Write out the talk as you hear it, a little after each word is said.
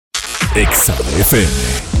Exa FM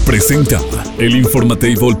presenta el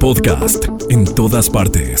Informatable Podcast. En todas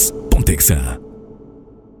partes, ponte Exa.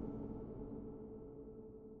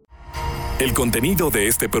 El contenido de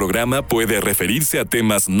este programa puede referirse a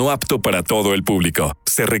temas no apto para todo el público.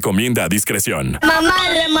 Se recomienda a discreción.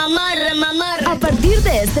 Mamarre. A partir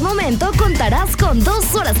de este momento contarás con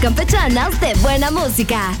 2 horas campechanas de buena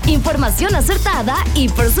música, información acertada y,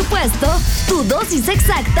 por supuesto, tu dosis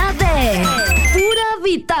exacta de pura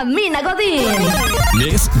vitamina Godín.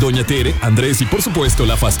 Nes, Doña Tere, Andrés y, por supuesto,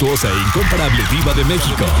 la fastuosa e incomparable diva de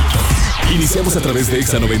México. Iniciamos a través de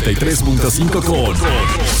Exa 93.5 con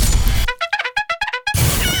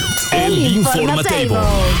El Informatable.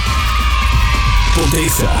 Ponte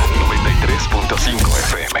Exa 93.5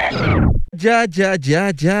 FM. Ya,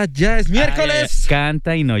 es miércoles.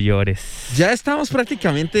 Canta y no llores. Ya estamos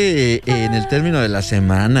prácticamente en el término de la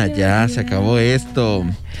semana, ya se acabó esto.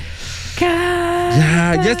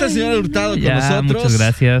 Ya está el señor Hurtado con nosotros. Muchas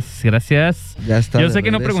gracias. Ya está. Yo sé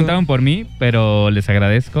que no preguntaron por mí, pero les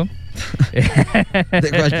agradezco. De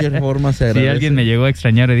cualquier forma se agradece. Si alguien me llegó a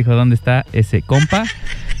extrañar y dijo, ¿dónde está ese compa?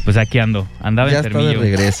 Pues aquí ando, andaba enfermillo.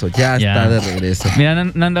 Ya está de regreso. Mira,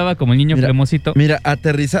 no andaba como el niño cremosito. Mira,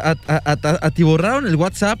 atiborraron el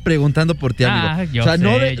WhatsApp preguntando por ti, amigo.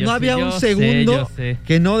 No había un segundo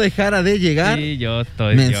que no dejara de llegar. Sí, yo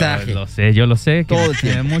estoy. Mensaje. Yo lo sé. Todo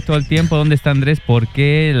el tiempo. ¿Dónde está Andrés? ¿Por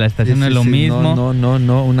qué? La estación no es lo mismo.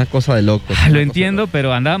 No, una cosa de locos. Lo entiendo,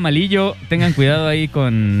 pero andaba malillo. Tengan cuidado ahí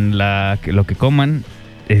con lo que coman.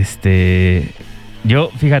 Fíjate,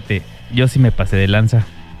 yo sí me pasé de lanza.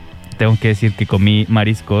 Tengo que decir que comí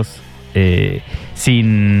mariscos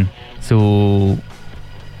sin su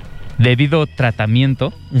debido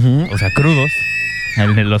tratamiento, o sea, crudos,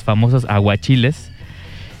 los famosos aguachiles.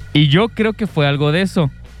 Y yo creo que fue algo de eso.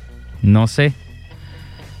 No sé,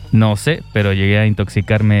 pero llegué a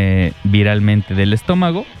intoxicarme viralmente del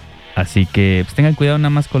estómago. Así que pues, tengan cuidado nada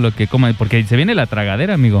más con lo que coman, porque se viene la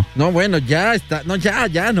tragadera, amigo. No, bueno, ya está. No, ya. Se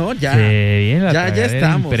viene la tragadera. Ya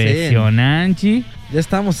estamos. Impresionante. Ya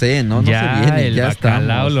estamos no ya se viene. El ya bacalao,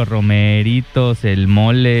 estamos. Los romeritos, el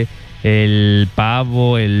mole, el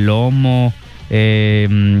pavo, el lomo,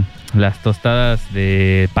 las tostadas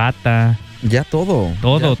de pata. Ya todo.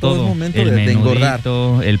 Todo. Es momento el de engordar.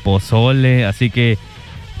 El pozole. Así que,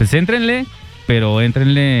 pues éntrenle, pero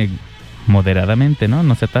éntrenle moderadamente, ¿no?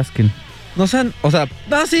 No se atasquen.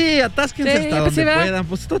 Atásquense hasta donde puedan.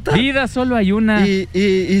 Pues total. Vida solo hay una.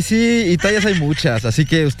 Y tallas hay muchas, así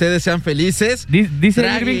que ustedes sean felices. Dice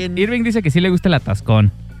Irving dice que sí le gusta el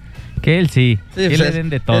atascón. Que él sí que le den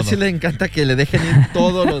de todo. A él sí le encanta que le dejen ir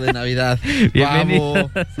todo lo de Navidad. Pavo,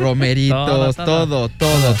 romeritos, todo.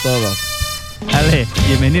 Dale,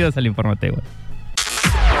 bienvenidos al Informatable.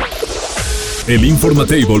 El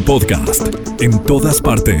Informatable Podcast. En todas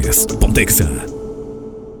partes, ponte Exa.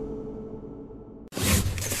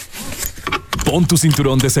 Pon tu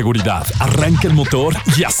cinturón de seguridad, arranca el motor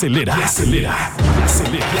y acelera.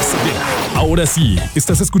 Ahora sí,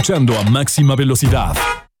 estás escuchando a máxima velocidad.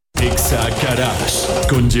 Exa Garage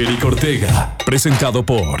con Yerik Ortega. Presentado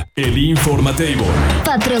por El Informatable.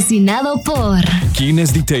 Patrocinado por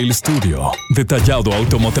Kines Detail Studio. Detallado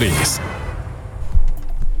automotriz.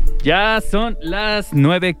 Ya son las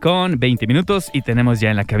 9:20 y tenemos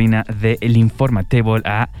ya en la cabina de El Informatable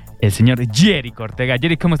a el señor Yerik Ortega.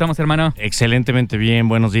 Yerik, ¿cómo estamos, hermano? Excelentemente bien,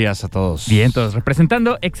 buenos días a todos. Bien, todos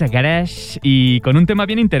representando Exa Garage y con un tema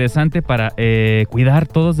bien interesante para cuidar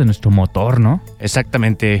todos de nuestro motor, ¿no?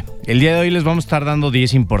 Exactamente. El día de hoy les vamos a estar dando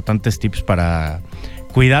 10 importantes tips para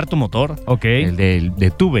cuidar tu motor. Ok. El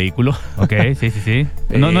de tu vehículo. Ok, sí.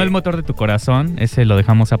 No el motor de tu corazón, ese lo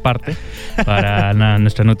dejamos aparte para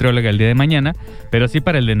nuestra nutrióloga el día de mañana, pero sí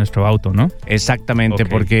para el de nuestro auto, ¿no? Exactamente,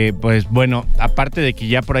 okay. Porque, pues bueno, aparte de que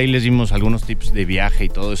ya por ahí les dimos algunos tips de viaje y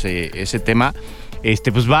todo ese tema,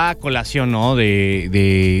 pues va a colación, ¿no?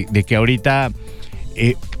 De que ahorita...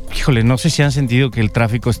 híjole, no sé si han sentido que el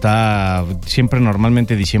tráfico está, siempre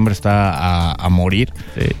normalmente diciembre está a morir.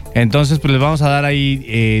 Sí. Entonces, pues les vamos a dar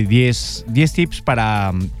ahí 10 tips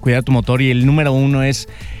para cuidar tu motor. Y el número 1 es,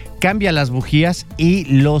 cambia las bujías y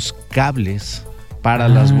los cables para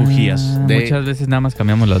las bujías. Muchas veces nada más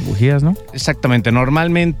cambiamos las bujías, ¿no? Exactamente.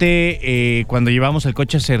 Normalmente, cuando llevamos el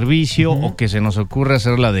coche a servicio o que se nos ocurre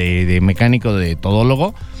hacer la de mecánico de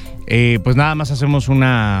todólogo, pues nada más hacemos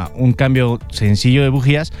un cambio sencillo de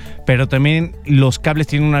bujías, pero también los cables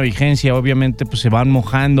tienen una vigencia, obviamente pues se van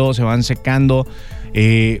mojando, se van secando,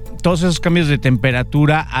 todos esos cambios de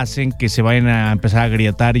temperatura hacen que se vayan a empezar a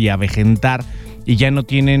agrietar y a avejentar y ya no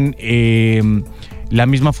tienen la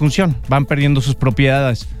misma función, van perdiendo sus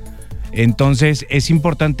propiedades. Entonces es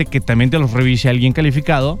importante que también te los revise alguien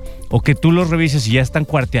calificado o que tú los revises y ya están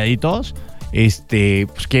cuarteaditos.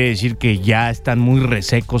 Pues quiere decir que ya están muy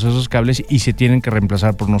resecos esos cables y se tienen que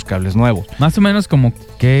reemplazar por unos cables nuevos. Más o menos como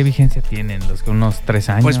 ¿qué vigencia tienen? Unos 3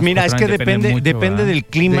 años. Pues mira, es que depende del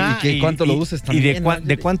clima y cuánto lo uses también. Y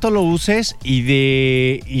de cuánto lo uses y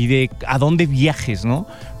de a dónde viajes, ¿no?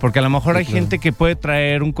 Porque a lo mejor hay gente que puede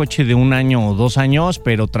traer un coche de 1 año o 2 años,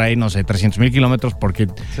 pero trae, no sé, 300,000 kilómetros porque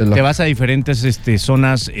te vas a diferentes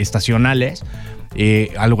zonas estacionales.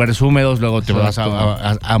 A lugares húmedos, luego te vas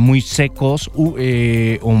a muy secos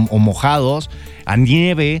o mojados, a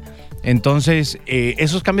nieve. Entonces,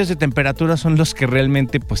 esos cambios de temperatura son los que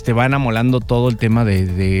realmente pues te van amolando todo el tema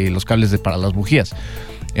de los cables para las bujías.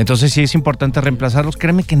 Entonces, sí es importante reemplazarlos.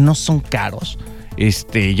 Créeme que no son caros.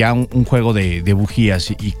 Ya un juego de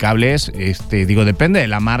bujías y cables, depende de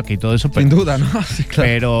la marca y todo eso. Sin duda, ¿no? Sí, claro.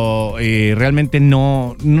 Pero realmente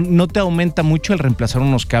no te aumenta mucho el reemplazar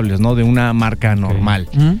unos cables, ¿no? De una marca normal.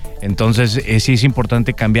 Entonces, sí es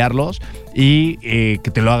importante cambiarlos y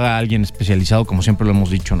que te lo haga alguien especializado, como siempre lo hemos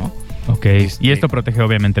dicho, ¿no? Ok, y esto protege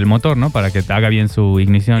obviamente el motor, ¿no? Para que haga bien su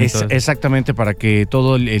ignición. Exactamente, para que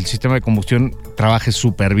todo el sistema de combustión trabaje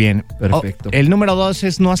súper bien. Perfecto. El número 2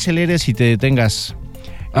 es no aceleres y te detengas.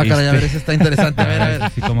 Caray, a ver, eso está interesante. A ver.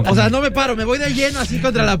 Sí, o sea, no me paro, me voy de lleno así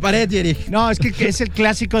contra la pared, Yerik. No, es que es el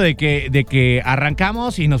clásico de que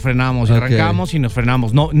arrancamos y nos frenamos, arrancamos y nos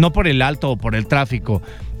frenamos. No por el alto o por el tráfico,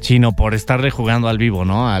 sino por estarle jugando al vivo,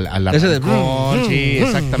 ¿no? Ese de... Sí,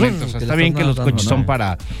 exactamente. O sea, está bien que los coches son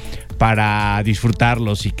para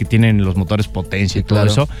disfrutarlos y que tienen los motores potencia y todo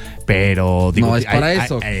eso, pero digo, no, es para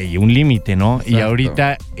eso. Hay un límite, ¿no? Exacto. Y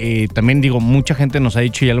ahorita también digo, mucha gente nos ha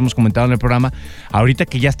dicho, y ya lo hemos comentado en el programa, ahorita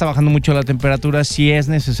que ya está bajando mucho la temperatura, sí es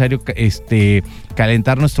necesario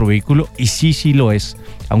calentar nuestro vehículo, y sí lo es.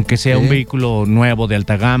 Aunque sea un vehículo nuevo de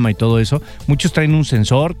alta gama y todo eso, muchos traen un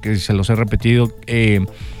sensor, que se los he repetido,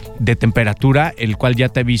 de temperatura, el cual ya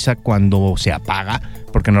te avisa cuando se apaga,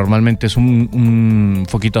 porque normalmente es un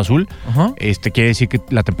foquito azul. Uh-huh. Quiere decir que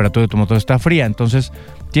la temperatura de tu motor está fría. Entonces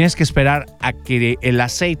tienes que esperar a que el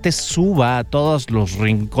aceite suba a todos los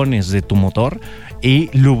rincones de tu motor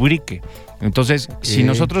y lubrique. Entonces, si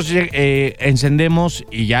nosotros encendemos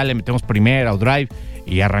y ya le metemos primera o drive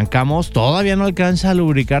y arrancamos, todavía no alcanza a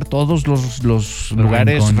lubricar todos los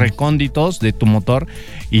lugares recónditos de tu motor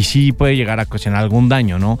y sí puede llegar a ocasionar algún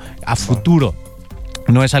daño, ¿no? A futuro.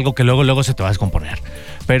 No es algo que luego se te va a descomponer.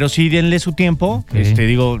 Pero sí, denle su tiempo.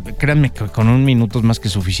 Créanme que con 1 minuto es más que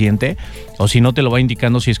suficiente. O si no, te lo va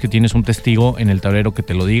indicando si es que tienes un testigo en el tablero que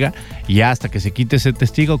te lo diga. Y ya hasta que se quite ese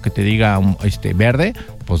testigo que te diga verde,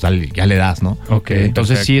 pues dale, ya le das, ¿no? Okay,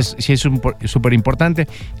 entonces perfecto. sí es súper importante.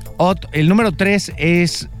 El número 3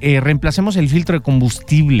 es reemplacemos el filtro de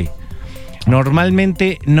combustible.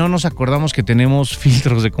 Normalmente no nos acordamos que tenemos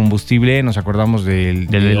filtros de combustible, nos acordamos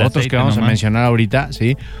de otros que vamos a mencionar ahorita,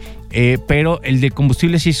 ¿sí? Pero el de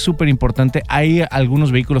combustible sí es súper importante. Hay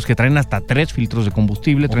algunos vehículos que traen hasta 3 filtros de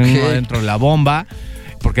combustible, traen uno adentro de la bomba,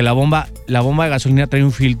 porque la bomba de gasolina trae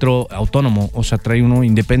un filtro autónomo, o sea, trae uno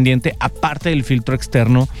independiente, aparte del filtro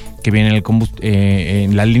externo que viene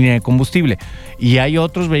en la línea de combustible. Y hay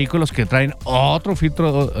otros vehículos que traen otro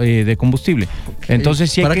filtro de combustible.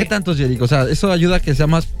 Entonces, sí ¿para qué tantos, Yerik? O sea, ¿eso ayuda a que sea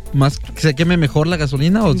más que se queme mejor la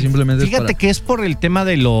gasolina o simplemente Fíjate que es por el tema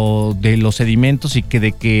de los sedimentos y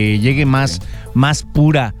de que llegue más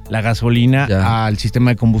pura la gasolina al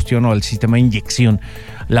sistema de combustión o al sistema de inyección.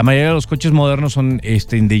 La mayoría de los coches modernos son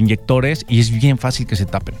de inyectores y es bien fácil que se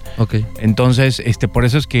tapen. Okay. Entonces, por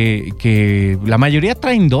eso es que la mayoría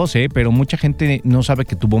traen 2, pero mucha gente no sabe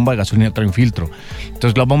que tu bomba de gasolina trae un filtro.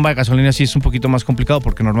 Entonces, la bomba de gasolina sí es un poquito más complicado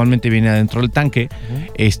porque normalmente viene adentro del tanque,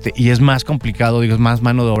 y es más complicado, es más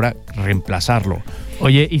mano de obra reemplazarlo.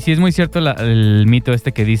 Oye, y si es muy cierto el mito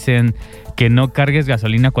que dicen que no cargues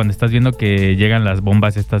gasolina cuando estás viendo que llegan las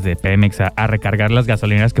bombas estas de Pemex a recargar las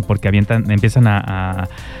gasolineras, que porque empiezan a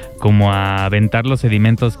aventar los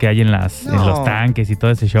sedimentos que hay en los tanques y todo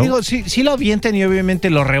ese show. Digo, sí lo avientan y obviamente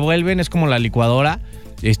lo revuelven, es como la licuadora.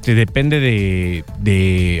 Depende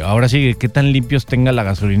de ahora sí, qué tan limpios tenga la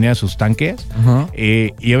gasolinera de sus tanques. Uh-huh.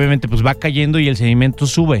 Y obviamente pues va cayendo y el sedimento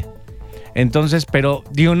sube. Entonces, pero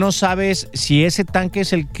no sabes si ese tanque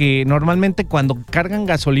es el que normalmente cuando cargan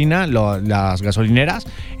gasolina, las gasolineras,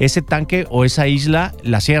 ese tanque o esa isla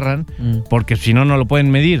la cierran porque si no lo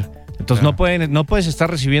pueden medir. Entonces no puedes estar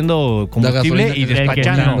recibiendo combustible y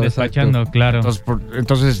despachando, claro.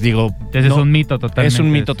 Entonces digo... Ese es un mito totalmente. Es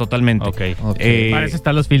un mito totalmente. Okay. Para eso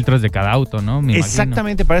están los filtros de cada auto, ¿no?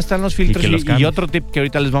 Exactamente, para eso están los filtros y otro tip que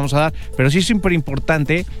ahorita les vamos a dar. Pero sí es súper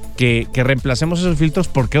importante que reemplacemos esos filtros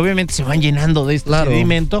porque obviamente se van llenando de este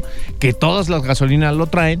sedimento que todas las gasolinas lo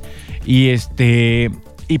traen y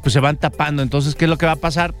pues se van tapando. Entonces, ¿qué es lo que va a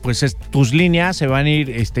pasar? Pues tus líneas se van a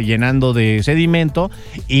ir llenando de sedimento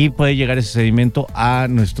y puede llegar ese sedimento a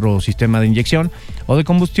nuestro sistema de inyección o de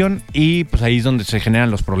combustión y pues ahí es donde se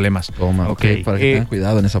generan los problemas. Para que tengan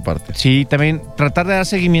cuidado en esa parte. Sí, también tratar de dar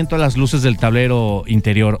seguimiento a las luces del tablero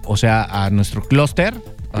interior, o sea, a nuestro clúster.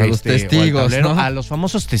 A los testigos, tablero, ¿no? A los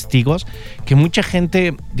famosos testigos, que mucha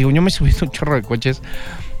gente, yo me he subido un chorro de coches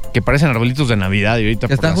que parecen arbolitos de Navidad y ahorita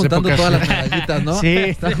que están juntando todas las medallitas, ¿no? Sí.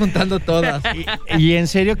 Están juntando todas. Y en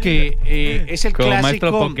serio que es el como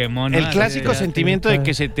clásico Pokémon, el clásico sentimiento de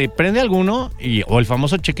que se te prende alguno o el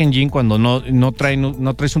famoso check engine cuando no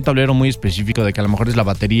traes un tablero muy específico de que a lo mejor es la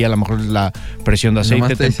batería, a lo mejor es la presión de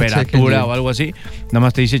aceite, temperatura o algo así. Nada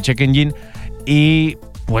más te dice check engine y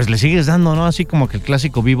pues le sigues dando, ¿no? Así como que el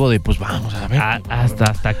clásico vivo de, pues vamos a ver.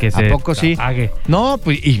 Hasta que se ¿A poco sí? apague. No,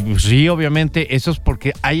 pues sí, obviamente, eso es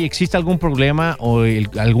porque existe algún problema o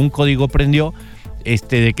algún código prendió.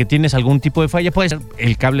 De que tienes algún tipo de falla, puede ser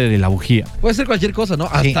el cable de la bujía. Puede ser cualquier cosa, ¿no?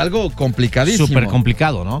 Hasta algo complicadísimo. Súper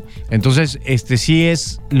complicado, ¿no? Entonces, sí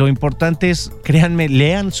es, lo importante es, créanme,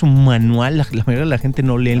 lean su manual. La mayoría de la gente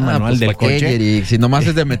no lee el manual del coche. Yerik, si nomás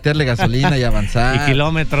es de meterle gasolina y avanzar. Y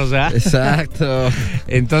kilómetros, ¿verdad? Exacto.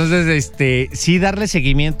 Entonces, sí darle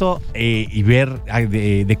seguimiento y ver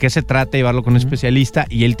de qué se trata, llevarlo con un especialista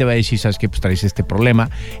y él te va a decir, ¿sabes qué? Pues traes este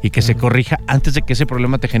problema y que se corrija antes de que ese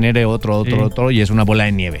problema te genere otro y es una bola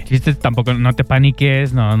de nieve. Chiste, tampoco, no te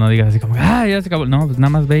paniques, no digas así como, ya se acabó. No, pues nada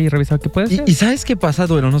más ve y revisa qué puede ser. ¿Y sabes qué pasa?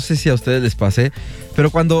 Bueno, no sé si a ustedes les pase,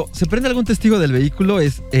 pero cuando se prende algún testigo del vehículo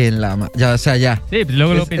es en la... Ya. Sí, pues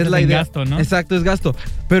luego piensas en gasto, ¿no? Exacto, es gasto.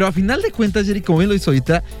 Pero a final de cuentas, Yerik, como bien lo hizo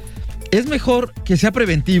ahorita, es mejor que sea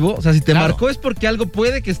preventivo. O sea, si te marcó es porque algo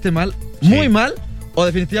puede que esté mal, muy mal, o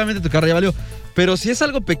definitivamente tu carro ya valió. Pero si es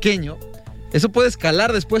algo pequeño, eso puede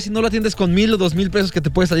escalar después si no lo atiendes con 1,000 o 2,000 pesos que te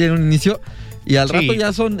puede salir en un inicio. Y al rato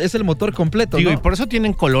ya es el motor completo, ¿no? Y por eso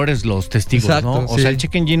tienen colores los testigos, exacto, ¿no? O sea, el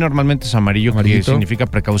check engine normalmente es amarillo, que significa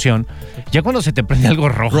precaución. Ya cuando se te prende algo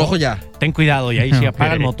rojo ya. Ten cuidado, y ahí sí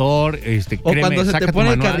apaga el motor, o cuando se te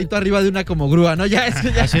pone el carrito arriba de una como grúa, ¿no? Ya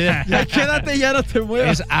quédate, ya no te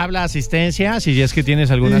muevas. Habla asistencia, si es que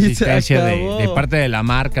tienes alguna asistencia de parte de la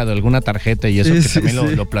marca, de alguna tarjeta y eso que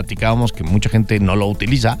también lo platicábamos, que mucha gente no lo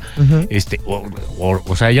utiliza.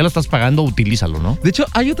 O sea, ya lo estás pagando, utilízalo, ¿no? De hecho,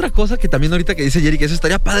 hay otra cosa que también ahorita que dice Yerik, eso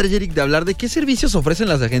estaría padre, Yerik, de hablar de qué servicios ofrecen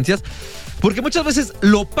las agencias, porque muchas veces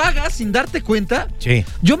lo pagas sin darte cuenta. Sí.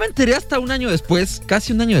 Yo me enteré hasta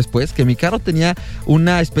casi un año después, que mi carro tenía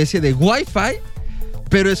una especie de Wi-Fi,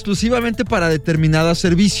 pero exclusivamente para determinados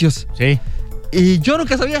servicios. Sí. Y yo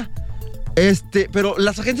nunca sabía. Pero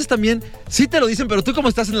las agencias también sí te lo dicen, pero tú como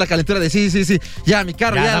estás en la calentura de sí, ya, mi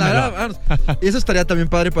carro, ya, la verdad, vamos. Eso estaría también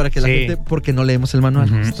padre para que la gente, porque no leemos el manual.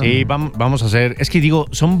 Sí, vamos a hacer, es que digo,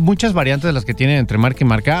 son muchas variantes de las que tienen entre marca y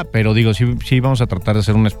marca, pero digo, sí vamos a tratar de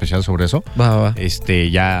hacer un especial sobre eso. Va.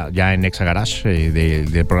 Ya en Exa Garage,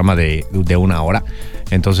 del programa de 1 hora.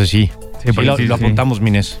 Entonces sí. Lo apuntamos,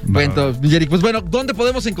 Mines. Bueno, Yerik, pues bueno, ¿dónde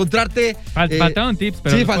podemos encontrarte? Faltaron tips,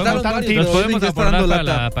 pero sí, faltaron tips. Los podemos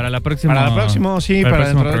abordar para la próxima. Para el próximo, sí, para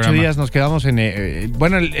dentro de 8 días nos quedamos en...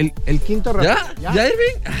 el quinto... ¿Ya,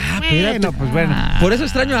 Irving? Bueno, pues bueno. Por eso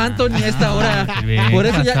extraño a Anthony a esta hora. Por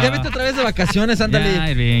eso ya vete otra vez de vacaciones, ándale.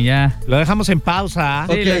 Ya, Irving, ya. Lo dejamos en pausa.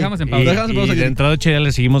 Sí, lo dejamos en pausa. Y dentro de 8 días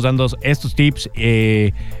le seguimos dando estos tips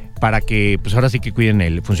para que, pues ahora sí que cuiden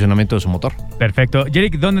el funcionamiento de su motor. Perfecto.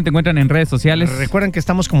 Yerik, ¿dónde te encuentran en redes sociales? Recuerden que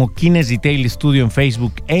estamos como Kines Detail Studio en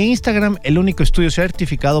Facebook e Instagram, el único estudio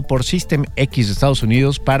certificado por System X de Estados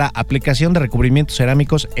Unidos para aplicación de recubrimientos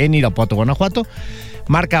cerámicos en Irapuato, Guanajuato.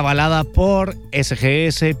 Marca avalada por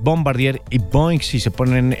SGS, Bombardier y Boeing. Si se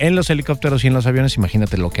ponen en los helicópteros y en los aviones,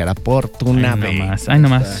 imagínate lo que hará por tu nave. Ay,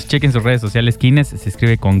 nomás. Chequen sus redes sociales. Kines se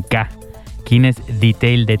escribe con K. Kines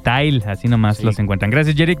Detail, así nomás los encuentran.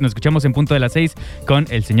 Gracias, Yerik. Nos escuchamos en punto de las 6 con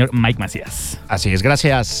el señor Mike Macías. Así es,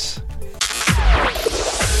 gracias.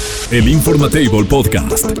 El Informatable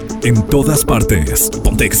Podcast. En todas partes.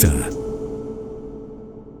 Ponte Exa.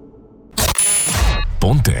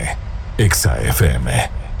 Ponte Exa FM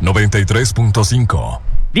 93.5.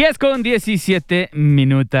 10:17.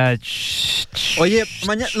 Oye,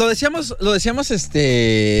 mañana lo decíamos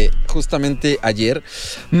justamente ayer.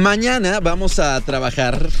 Mañana vamos a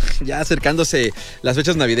trabajar, ya acercándose las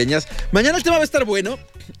fechas navideñas. Mañana el tema va a estar bueno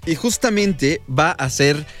y justamente va a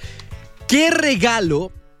ser ¿qué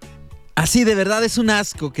regalo así de verdad es un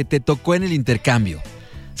asco que te tocó en el intercambio?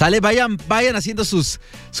 ¿Sale? Vayan haciendo sus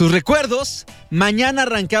recuerdos. Mañana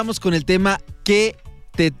arrancamos con el tema ¿qué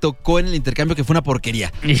te tocó en el intercambio que fue una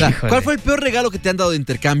porquería? O sea, ¿cuál fue el peor regalo que te han dado de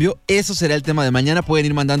intercambio? Eso será el tema de mañana. Pueden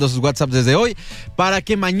ir mandando sus WhatsApp desde hoy para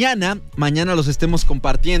que mañana los estemos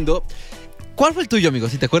compartiendo. ¿Cuál fue el tuyo, amigo?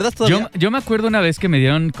 ¿Si te acuerdas todavía? Yo me acuerdo una vez que me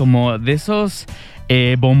dieron como de esos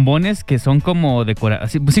bombones que son como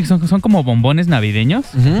decorados. Sí, son como bombones navideños.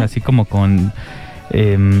 Uh-huh. Así como con...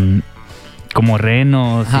 como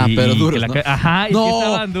renos. Pero duros, ¿no? Y que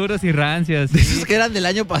estaban duros y rancios. ¿De esos que eran del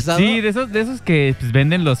año pasado? Sí, de esos que pues,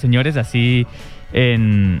 venden los señores así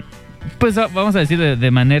en... Pues vamos a decir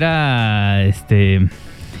de manera...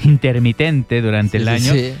 intermitente durante el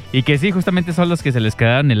año. Sí. Y que sí, justamente son los que se les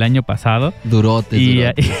quedaron el año pasado. Durotes. Y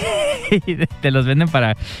te los venden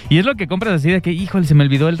para... Y es lo que compras así de que, híjole, se me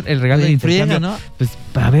olvidó el regalo de intercambio. ¿No? Pues,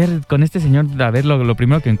 a ver, con este señor, a ver lo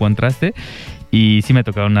primero que encontraste. Y sí me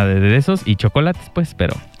tocaron una de esos y chocolates, pues,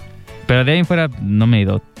 pero de ahí en fuera no me he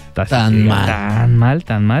ido tan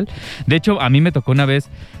mal. De hecho, a mí me tocó una vez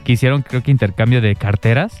que hicieron, creo que intercambio de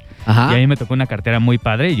carteras. Ajá. Y a mí me tocó una cartera muy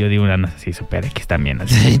padre y yo digo una así súper X también.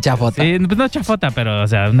 Así. Sí, chafota. Sí, pues no chafota, pero o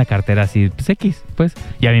sea, una cartera así, pues X, pues.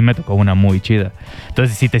 Y a mí me tocó una muy chida.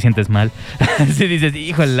 Entonces sí te sientes mal. Sí dices,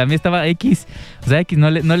 híjole, la mía estaba X. O sea, X,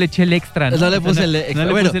 no le eché el extra. No le puse el extra.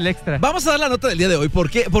 No le puse el extra. Vamos a dar la nota del día de hoy.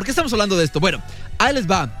 ¿Por qué estamos hablando de esto? Bueno, ahí les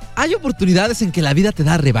va. Hay oportunidades en que la vida te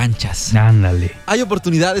da revanchas. Ándale. Hay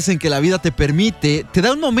oportunidades en que la vida te permite, te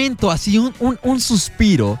da un momento así, un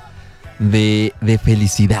suspiro de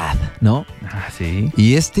felicidad, ¿no? Ah, sí.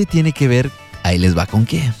 Y tiene que ver, ahí les va con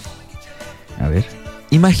qué. A ver.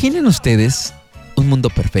 Imaginen ustedes un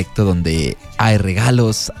mundo perfecto donde hay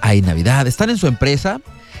regalos, hay Navidad. Están en su empresa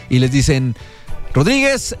y les dicen,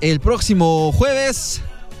 Rodríguez, el próximo jueves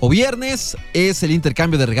o viernes es el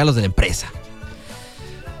intercambio de regalos de la empresa.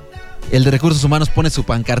 El de Recursos Humanos pone su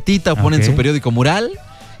pancartita o pone en su periódico mural.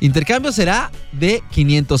 Intercambio será de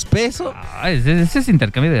 500 pesos. Ese es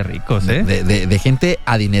intercambio de ricos, ¿eh? De gente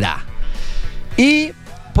adinerada. Y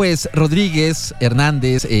pues Rodríguez,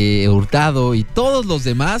 Hernández, Hurtado y todos los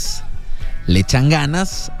demás le echan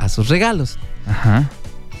ganas a sus regalos. Ajá.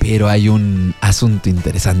 Pero hay un asunto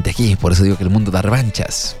interesante aquí, por eso digo que el mundo da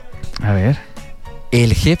revanchas. A ver.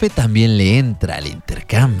 El jefe también le entra al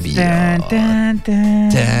intercambio. Tan, tan, tan.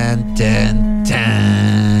 Tan, tan,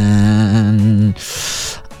 tan.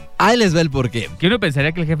 Ahí les va el porqué. Que uno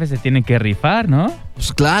pensaría que el jefe se tiene que rifar, ¿no?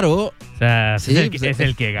 Pues claro. O sea, sí, es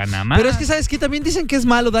el que gana más. Pero es que, ¿sabes qué? También dicen que es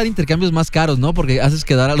malo dar intercambios más caros, ¿no? Porque haces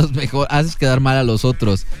quedar mal a los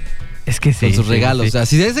otros. Es que sí. Con sus regalos. Sí. O sea,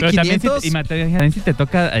 si es de pero 500... También si te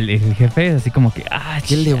toca el jefe, es así como que...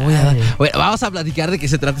 ¿Qué le voy a dar? Bueno, vamos a platicar de qué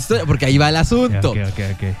se trata esta historia, porque ahí va el asunto.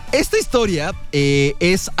 Ok. Esta historia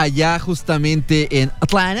es allá justamente en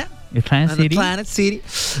Atlanta City,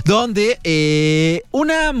 donde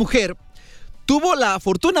una mujer tuvo la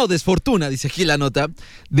fortuna o desfortuna, dice aquí la nota,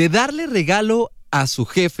 de darle regalo a su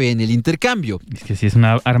jefe en el intercambio. Es que sí es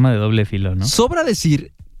una arma de doble filo, ¿no? Sobra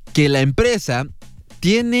decir que la empresa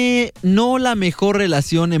tiene no la mejor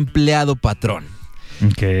relación empleado-patrón.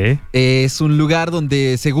 Ok. Es un lugar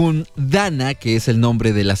donde, según Dana, que es el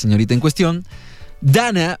nombre de la señorita en cuestión,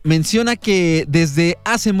 Dana menciona que desde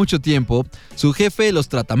hace mucho tiempo su jefe los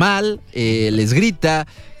trata mal, les grita,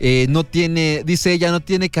 dice ella, no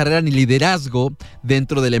tiene carrera ni liderazgo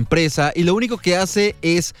dentro de la empresa y lo único que hace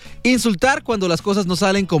es insultar cuando las cosas no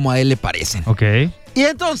salen como a él le parecen. Ok. Y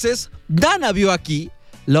entonces Dana vio aquí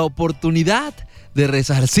la oportunidad de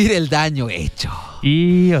resarcir el daño hecho.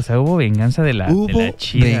 Y, o sea, hubo venganza de la chida. Hubo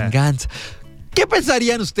venganza. ¿Qué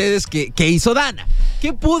pensarían ustedes que hizo Dana?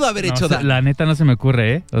 ¿Qué pudo haber hecho Dana? La neta no se me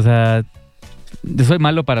ocurre, ¿eh? O sea, yo soy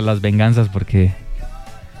malo para las venganzas porque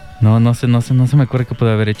no se me ocurre qué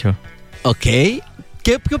pudo haber hecho. Ok.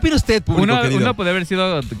 ¿Qué opina usted, público querido? Uno puede haber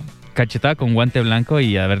sido cachetada con guante blanco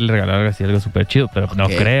y haberle regalado algo súper chido, pero okay. No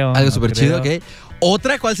creo. Algo súper chido, ok.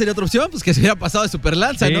 ¿Otra? ¿Cuál sería otra opción? Pues que se hubiera pasado de super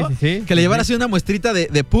lanza, sí, ¿no? Sí, que le llevara así una muestrita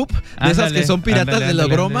de poop, de esas que son piratas de la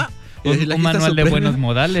broma. Un manual de buenos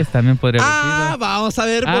modales también podría haber sido. Vamos a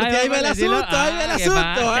ver, porque ahí va el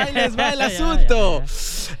asunto, ahí les va el asunto.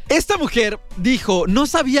 Esta mujer dijo, no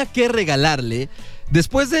sabía qué regalarle.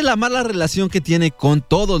 Después de la mala relación que tiene con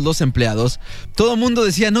todos los empleados, todo el mundo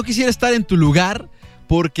decía, no quisiera estar en tu lugar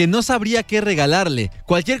porque no sabría qué regalarle.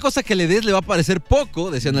 Cualquier cosa que le des le va a parecer poco,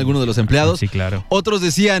 decían algunos de los empleados. Sí, claro. Otros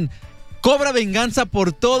decían, cobra venganza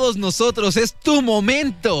por todos nosotros, es tu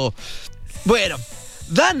momento. Bueno,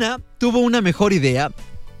 Dana tuvo una mejor idea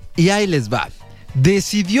y ahí les va.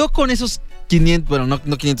 Decidió con esos 500, bueno,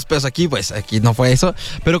 no 500 pesos aquí, pues aquí no fue eso,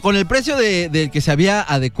 pero con el precio del que se había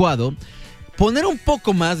adecuado, poner un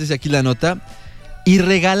poco más, dice aquí la nota, y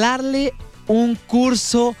regalarle un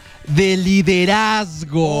curso de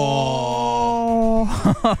liderazgo. Oh.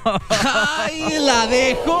 Ay, la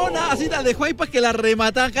dejó, así la dejó ahí para que la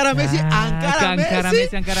remataran. Ancara Messi.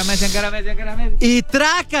 Y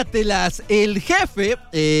trácatelas. El jefe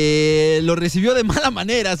lo recibió de mala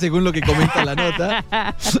manera, según lo que comenta la nota.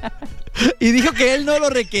 Y dijo que él no lo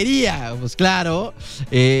requería. Pues claro,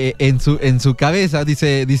 en su cabeza,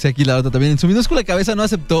 dice aquí la nota también, en su minúscula cabeza no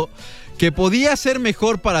aceptó que podía ser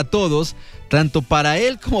mejor para todos, tanto para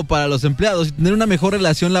él como para los empleados, y tener una mejor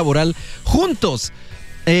relación laboral juntos.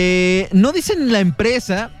 No dicen la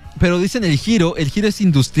empresa, pero dicen el giro. El giro es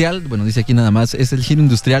industrial, bueno, dice aquí nada más, es el giro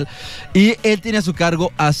industrial, y él tiene a su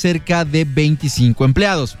cargo a cerca de 25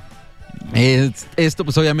 empleados. Esto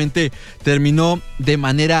pues obviamente terminó de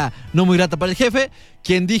manera no muy grata para el jefe,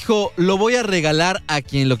 quien dijo, lo voy a regalar a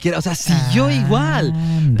quien lo quiera. O sea, siguió igual,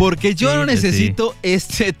 porque yo no necesito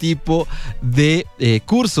este tipo de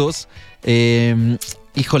cursos.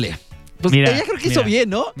 Híjole, pues ella creo que hizo bien,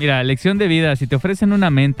 ¿no? Mira, lección de vida, si te ofrecen una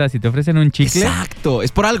menta, si te ofrecen un chicle. Exacto,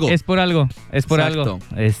 es por algo. Es por algo.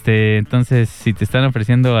 Entonces, si te están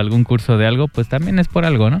ofreciendo algún curso de algo, pues también es por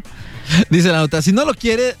algo, ¿no? Dice la nota, si no lo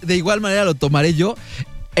quiere, de igual manera lo tomaré yo.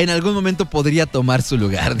 En algún momento podría tomar su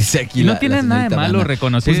lugar, dice aquí. No tiene nada de malo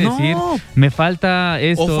reconocer y decir, me falta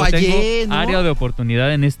esto, o fallé, tengo área de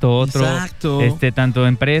oportunidad en esto otro. Exacto. Tanto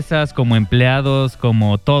empresas como empleados,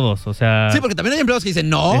 como todos, o sea. Sí, porque también hay empleados que dicen,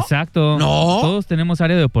 no. Exacto. No. Todos tenemos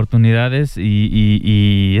área de oportunidades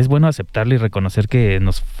y es bueno aceptarlo y reconocer que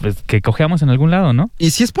cojeamos en algún lado, ¿no?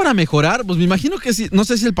 Y si es para mejorar, pues me imagino que sí, no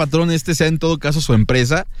sé si el patrón sea en todo caso su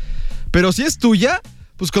empresa, pero si es tuya,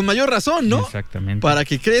 pues con mayor razón, ¿no? Exactamente. Para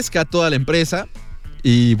que crezca toda la empresa.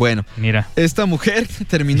 Y bueno, mira, esta mujer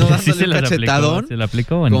terminó dándole un cachetadón se la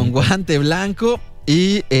aplicó bonito, con guante blanco.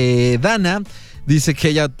 Y Dana dice que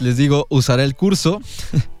ella, les digo, usará el curso.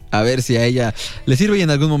 A ver si a ella le sirve y en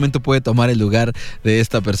algún momento puede tomar el lugar de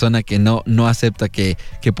esta persona que no acepta que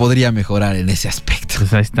podría mejorar en ese aspecto.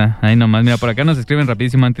 Pues ahí está, ahí nomás. Mira, por acá nos escriben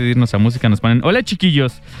rapidísimo antes de irnos a música, nos ponen, hola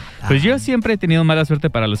chiquillos, pues yo siempre he tenido mala suerte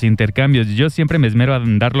para los intercambios, yo siempre me esmero a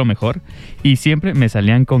dar lo mejor y siempre me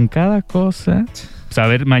salían con cada cosa. Pues a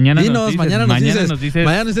ver, mañana nos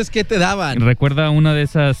dices qué te daban. Recuerda una de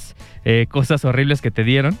esas cosas horribles que te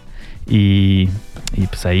dieron. Y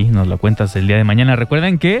pues ahí nos lo cuentas el día de mañana.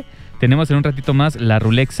 Recuerden que tenemos en un ratito más la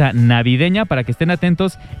rulexa navideña para que estén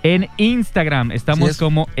atentos en Instagram. Estamos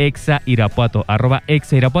como @exairapuato.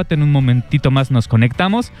 En un momentito más nos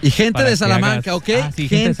conectamos. Y gente de Salamanca, ¿ok? Sí,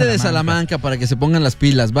 gente de Salamanca para que se pongan las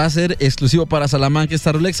pilas. Va a ser exclusivo para Salamanca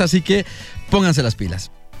esta rulexa, así que pónganse las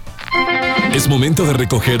pilas. Es momento de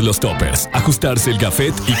recoger los toppers, ajustarse el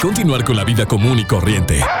gafet y continuar con la vida común y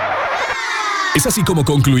corriente. Es así como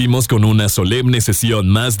concluimos con una solemne sesión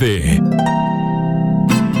más de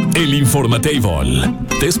El Informatable.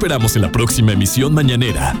 Te esperamos en la próxima emisión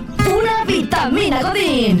mañanera. Una vitamina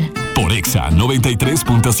Godín. Por Exa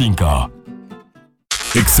 93.5.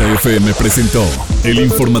 Exa FM presentó El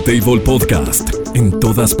Informatable Podcast. En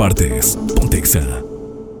todas partes. Ponte Exa.